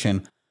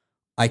information.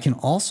 I can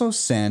also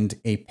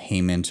send a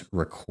payment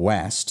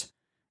request,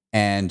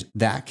 and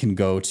that can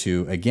go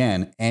to,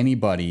 again,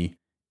 anybody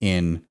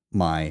in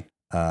my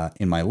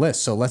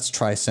list. So let's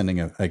try sending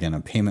a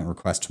payment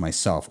request to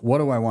myself. What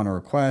do I want to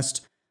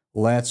request?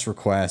 Let's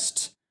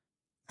request,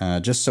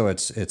 just so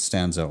it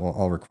stands out,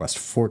 I'll request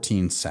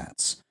 14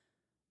 sats.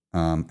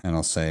 And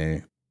I'll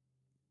say,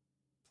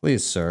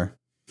 please, sir.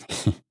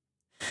 All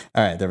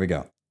right, there we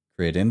go.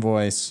 Create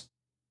invoice.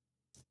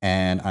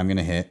 And I'm going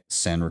to hit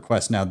send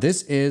request. Now,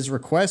 this is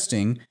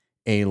requesting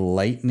a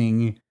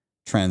Lightning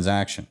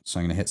transaction. So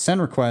I'm going to hit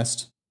send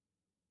request.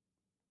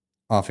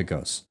 Off it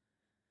goes.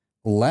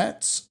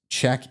 Let's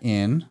check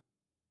in.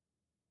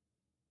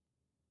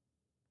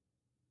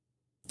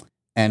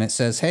 And it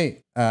says,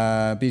 hey,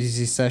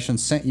 BTC Session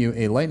sent you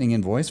a Lightning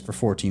invoice for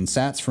 14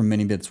 sats from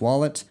Minibits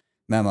wallet.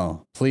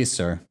 Memo, please,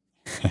 sir.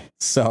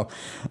 So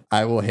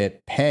I will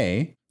hit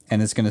pay,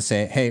 and it's going to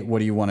say, hey, what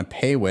do you want to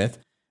pay with?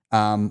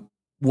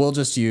 We'll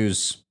just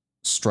use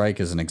Strike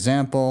as an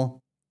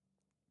example,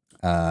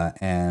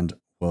 and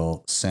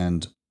we'll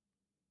send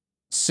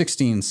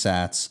 16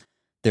 sats.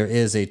 There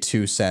is a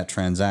 2 sat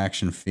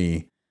transaction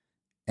fee,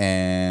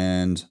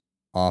 and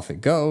off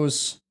it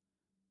goes.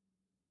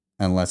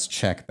 And let's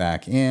check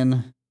back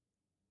in.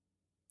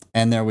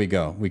 And there we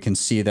go. We can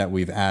see that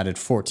we've added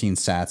 14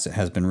 sats. It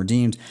has been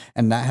redeemed,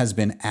 and that has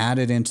been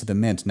added into the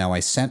mint. Now I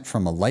sent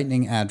from a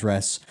Lightning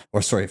address,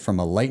 or sorry, from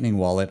a Lightning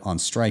wallet on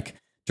Strike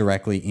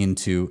directly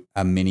into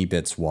a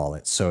Minibits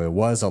wallet. So it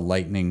was a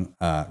Lightning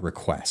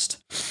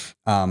request.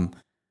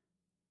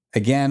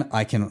 Again,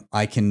 I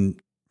can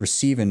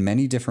receive in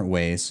many different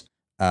ways,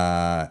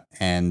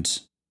 and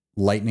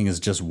Lightning is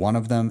just one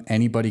of them.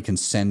 Anybody can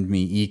send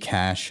me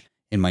eCash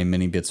in my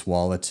Minibits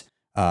wallet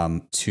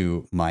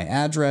to my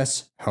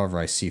address, however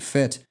I see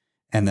fit.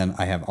 And then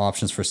I have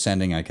options for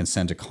sending. I can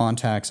send to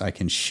contacts. I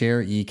can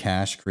share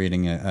eCash,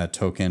 creating a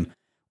token,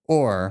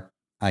 or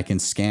I can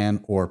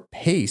scan or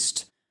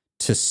paste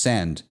to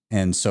send.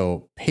 And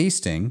so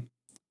pasting,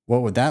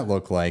 what would that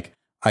look like?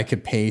 I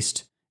could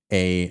paste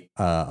a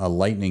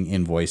Lightning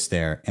invoice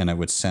there, and I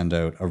would send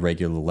out a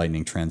regular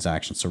Lightning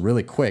transaction. So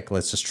really quick,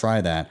 let's just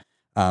try that.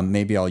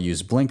 Maybe I'll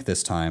use Blink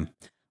this time.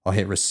 I'll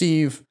hit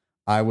receive.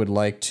 I would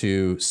like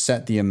to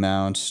set the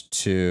amount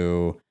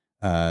to,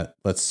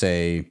 let's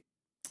say,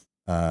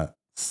 30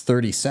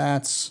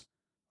 sats.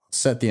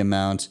 Set the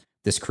amount.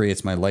 This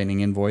creates my Lightning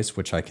invoice,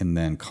 which I can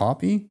then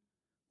copy.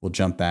 We'll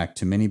jump back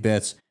to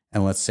Minibits,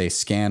 and let's say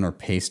scan or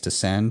paste to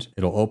send.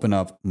 It'll open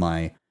up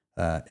my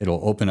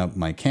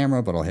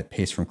camera, but I'll hit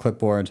paste from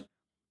clipboard. It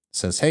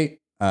says, hey,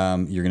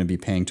 you're going to be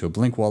paying to a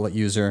Blink wallet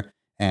user,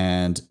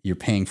 and you're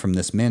paying from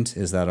this mint.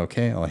 Is that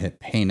okay? I'll hit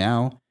pay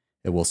now.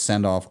 It will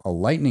send off a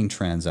Lightning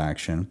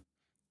transaction.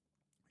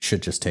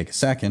 Should just take a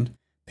second.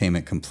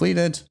 Payment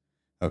completed.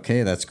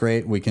 Okay, that's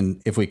great. We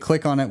can, if we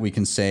click on it, we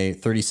can say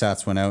 30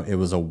 sats went out. It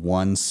was a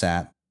 1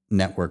 sat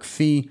network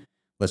fee.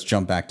 Let's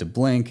jump back to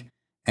Blink,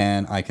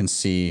 and I can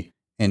see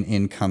an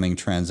incoming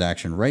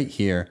transaction right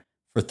here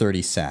for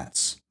 30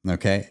 sats.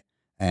 Okay,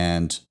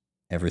 and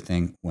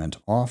everything went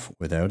off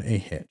without a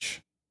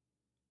hitch.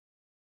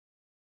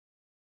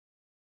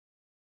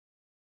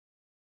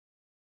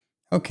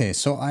 Okay,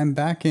 so I'm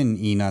back in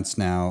eNuts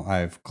now.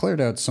 I've cleared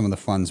out some of the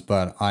funds,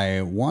 but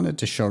I wanted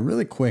to show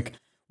really quick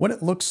what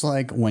it looks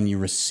like when you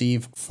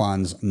receive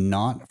funds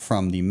not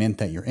from the mint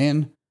that you're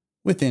in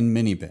within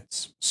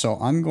Minibits. So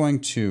I'm going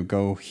to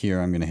go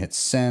here. I'm going to hit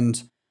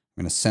send.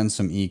 I'm going to send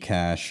some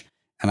eCash,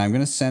 and I'm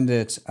going to send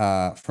it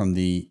from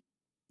the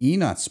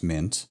eNuts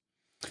mint,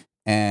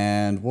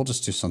 and we'll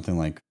just do something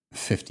like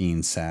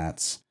 15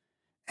 sats,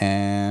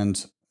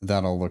 and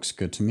that all looks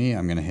good to me.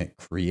 I'm going to hit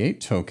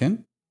create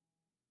token.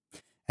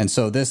 And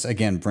so this,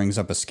 again, brings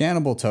up a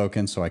scannable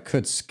token. So I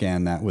could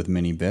scan that with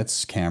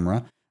Minibits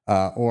camera,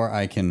 or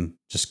I can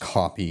just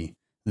copy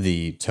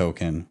the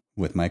token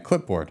with my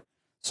clipboard.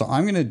 So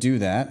I'm going to do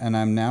that. And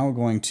I'm now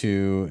going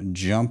to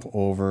jump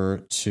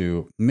over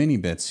to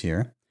Minibits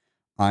here.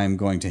 I'm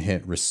going to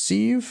hit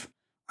receive.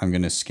 I'm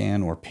going to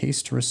scan or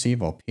paste to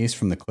receive. I'll paste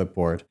from the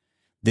clipboard.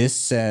 This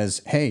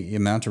says, hey,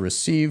 amount to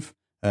receive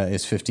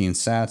is 15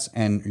 sats,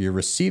 and you're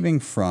receiving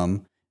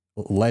from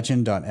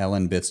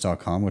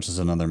legend.lnbits.com, which is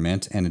another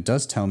mint, and it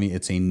does tell me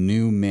it's a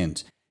new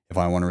mint. If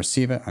I want to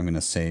receive it, I'm going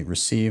to say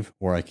receive,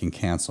 or I can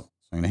cancel.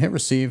 So I'm going to hit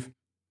receive,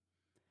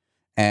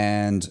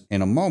 and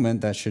in a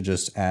moment, that should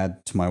just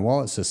add to my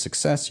wallet. It says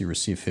success, you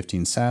receive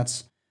 15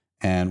 sats.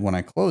 And when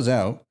I close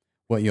out,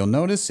 what you'll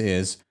notice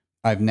is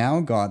I've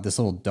now got this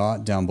little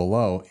dot down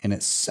below, and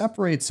it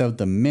separates out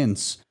the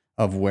mints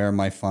of where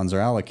my funds are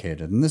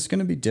allocated. And this is going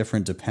to be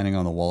different depending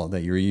on the wallet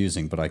that you're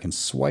using, but I can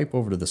swipe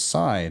over to the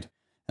side,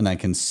 and I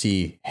can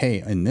see,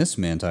 hey, in this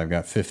mint, I've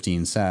got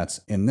 15 sats.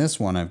 In this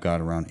one, I've got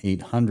around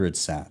 800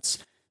 sats.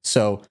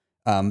 So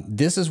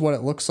this is what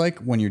it looks like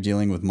when you're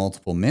dealing with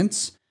multiple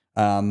mints.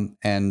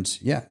 And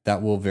yeah,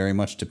 that will very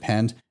much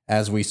depend.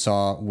 As we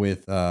saw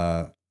with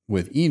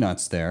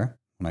eNuts there,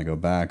 when I go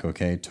back,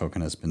 okay,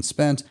 token has been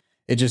spent.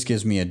 It just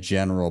gives me a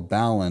general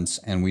balance,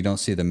 and we don't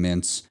see the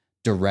mints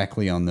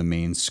directly on the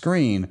main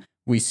screen.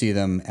 We see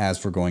them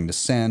as we're going to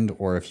send,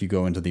 or if you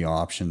go into the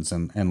options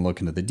and look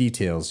into the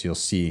details, you'll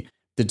see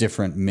the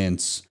different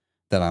mints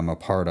that I'm a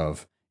part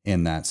of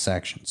in that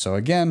section. So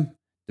again,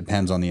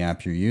 depends on the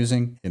app you're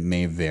using. It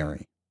may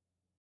vary.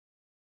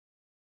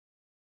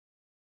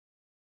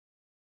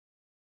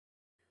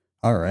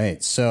 All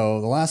right, so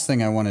the last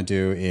thing I want to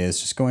do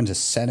is just go into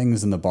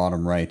settings in the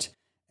bottom right,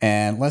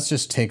 and let's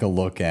just take a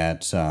look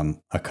at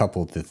a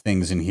couple of the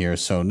things in here.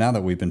 So now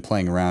that we've been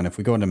playing around, if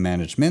we go into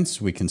manage mints,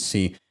 we can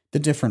see the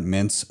different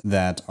mints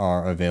that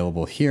are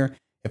available here.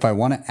 If I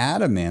want to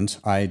add a mint,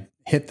 I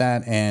hit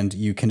that, and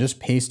you can just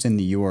paste in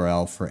the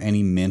URL for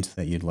any mint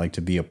that you'd like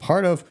to be a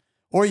part of,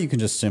 or you can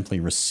just simply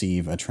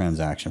receive a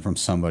transaction from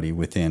somebody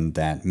within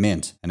that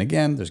mint. And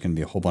again, there's going to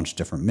be a whole bunch of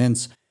different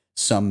mints.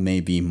 Some may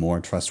be more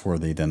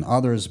trustworthy than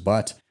others,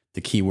 but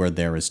the keyword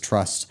there is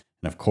trust.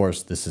 And of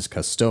course, this is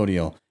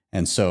custodial,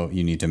 and so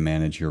you need to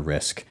manage your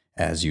risk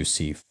as you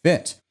see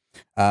fit.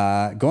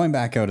 Going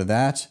back out of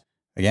that,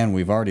 Again,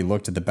 we've already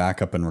looked at the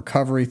backup and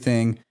recovery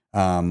thing,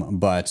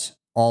 but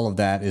all of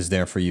that is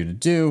there for you to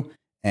do.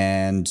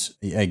 And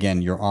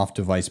again, your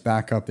off-device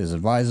backup is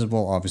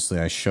advisable. Obviously,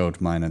 I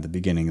showed mine at the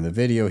beginning of the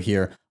video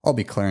here. I'll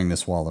be clearing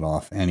this wallet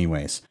off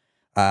anyways.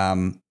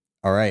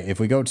 All right, if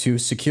we go to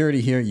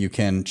security here, you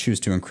can choose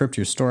to encrypt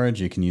your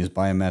storage. You can use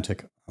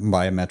biometric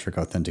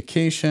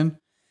authentication.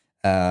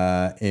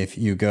 If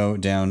you go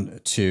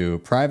down to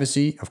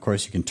privacy, of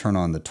course, you can turn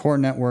on the Tor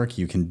network.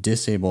 You can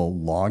disable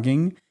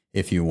logging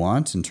if you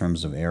want in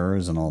terms of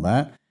errors and all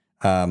that.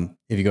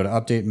 If you go to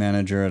Update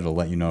Manager, it'll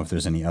let you know if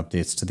there's any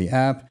updates to the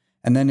app.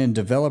 And then in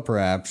developer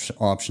app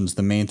options,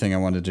 the main thing I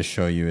wanted to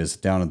show you is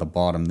down at the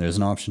bottom, there's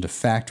an option to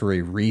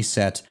factory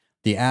reset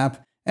the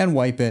app and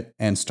wipe it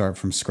and start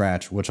from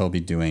scratch, which I'll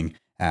be doing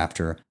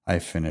after I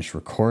finish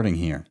recording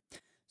here.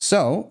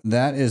 So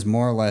that is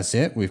more or less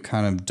it. We've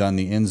kind of done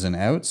the ins and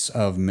outs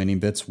of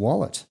Minibits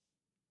wallet.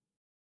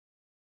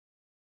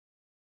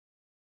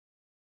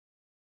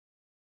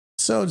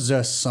 So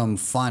just some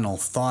final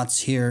thoughts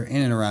here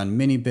in and around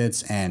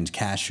Minibits and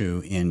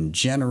Cashu in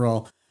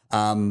general.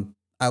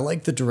 I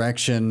like the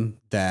direction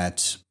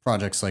that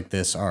projects like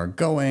this are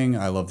going.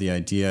 I love the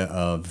idea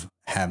of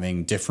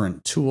having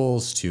different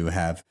tools to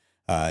have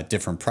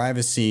different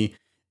privacy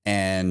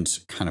and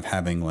kind of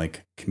having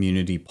like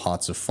community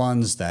pots of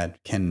funds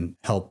that can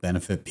help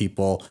benefit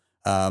people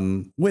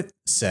with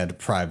said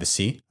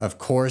privacy. Of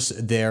course,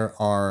 there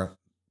are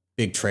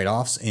big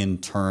trade-offs in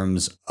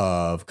terms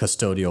of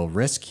custodial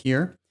risk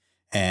here,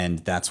 and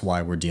that's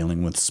why we're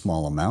dealing with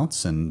small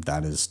amounts, and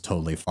that is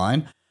totally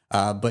fine.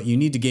 But you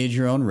need to gauge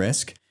your own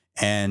risk,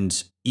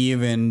 and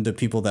even the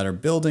people that are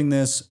building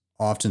this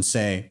often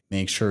say,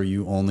 make sure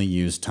you only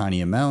use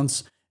tiny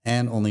amounts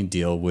and only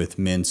deal with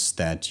mints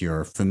that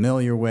you're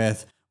familiar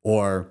with,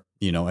 or,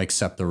 you know,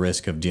 accept the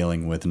risk of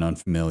dealing with an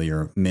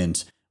unfamiliar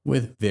mint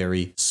with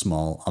very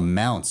small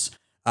amounts.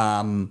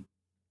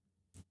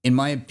 In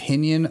my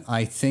opinion,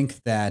 I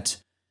think that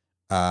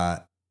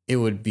it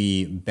would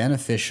be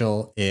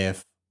beneficial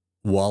if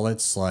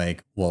wallets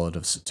like Wallet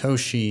of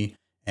Satoshi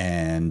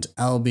and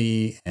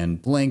Albi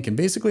and Blink and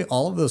basically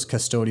all of those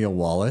custodial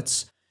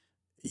wallets,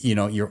 you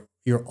know, you're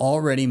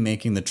already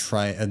making the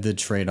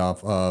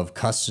trade-off of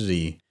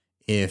custody.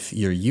 If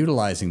you're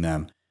utilizing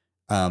them,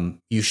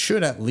 you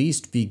should at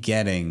least be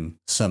getting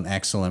some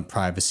excellent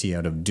privacy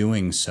out of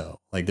doing so.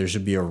 Like there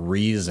should be a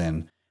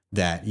reason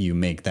that you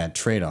make that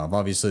trade-off.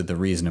 Obviously, the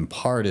reason in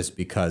part is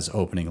because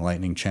opening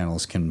Lightning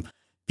channels can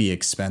be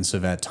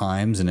expensive at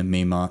times, and it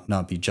may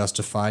not be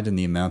justified in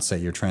the amounts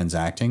that you're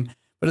transacting.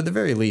 But at the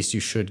very least,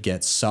 you should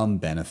get some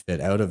benefit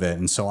out of it.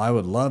 And so I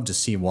would love to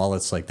see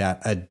wallets like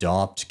that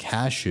adopt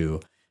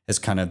Cashu as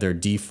kind of their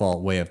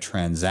default way of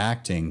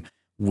transacting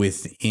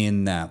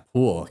within that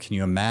pool. Can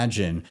you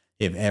imagine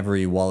if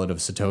every Wallet of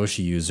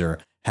Satoshi user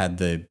had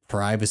the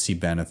privacy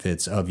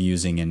benefits of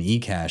using an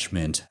eCash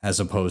mint as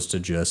opposed to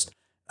just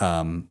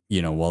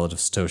you know, Wallet of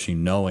Satoshi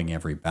knowing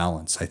every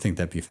balance? I think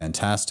that'd be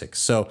fantastic.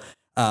 So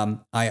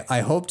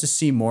I hope to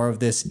see more of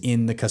this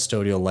in the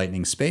custodial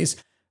Lightning space.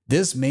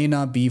 This may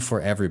not be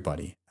for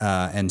everybody.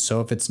 And so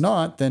if it's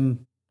not,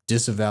 then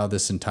disavow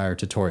this entire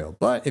tutorial.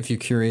 But if you're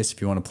curious, if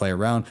you want to play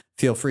around,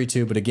 feel free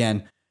to. But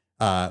again,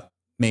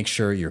 make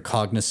sure you're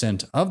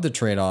cognizant of the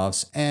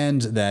trade-offs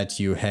and that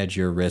you hedge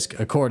your risk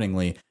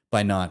accordingly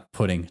by not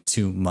putting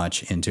too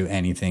much into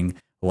anything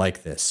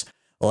like this.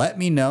 Let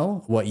me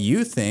know what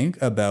you think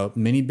about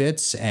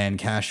Minibits and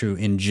Cashu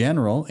in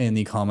general in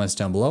the comments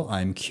down below.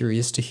 I'm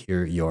curious to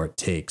hear your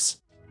takes.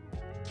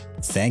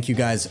 Thank you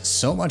guys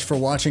so much for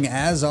watching.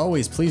 As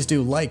always, please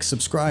do like,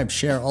 subscribe,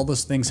 share. All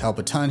those things help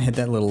a ton. Hit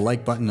that little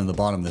like button in the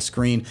bottom of the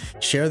screen.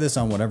 Share this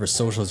on whatever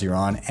socials you're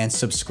on, and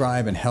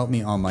subscribe and help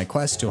me on my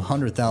quest to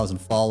 100,000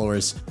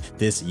 followers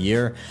this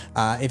year.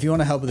 If you want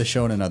to help with the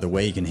show in another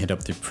way, you can hit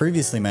up the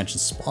previously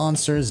mentioned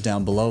sponsors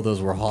down below. Those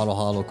were Hodl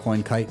Hodl,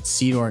 CoinKite,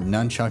 Seedor,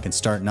 Nunchuk, and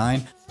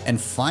Start9. And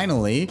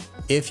finally,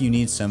 if you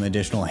need some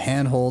additional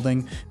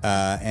hand-holding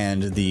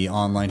and the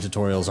online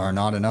tutorials are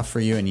not enough for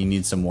you and you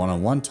need some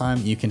one-on-one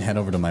time, you can head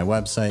over to my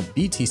website,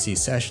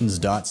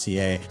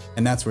 btcsessions.ca,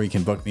 and that's where you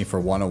can book me for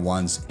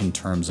one-on-ones in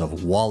terms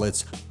of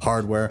wallets,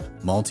 hardware,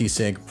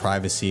 multisig,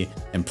 privacy,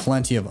 and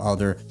plenty of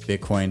other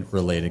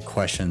Bitcoin-related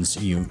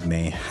questions you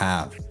may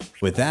have.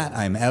 With that,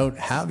 I'm out.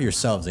 Have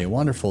yourselves a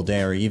wonderful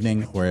day or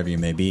evening, wherever you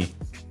may be.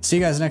 See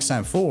you guys next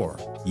time for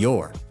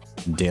your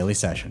daily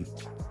session.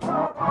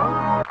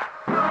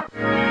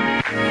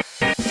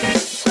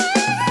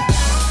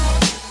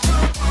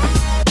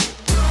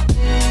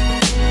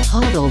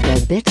 Hodl the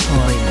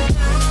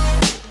Bitcoin.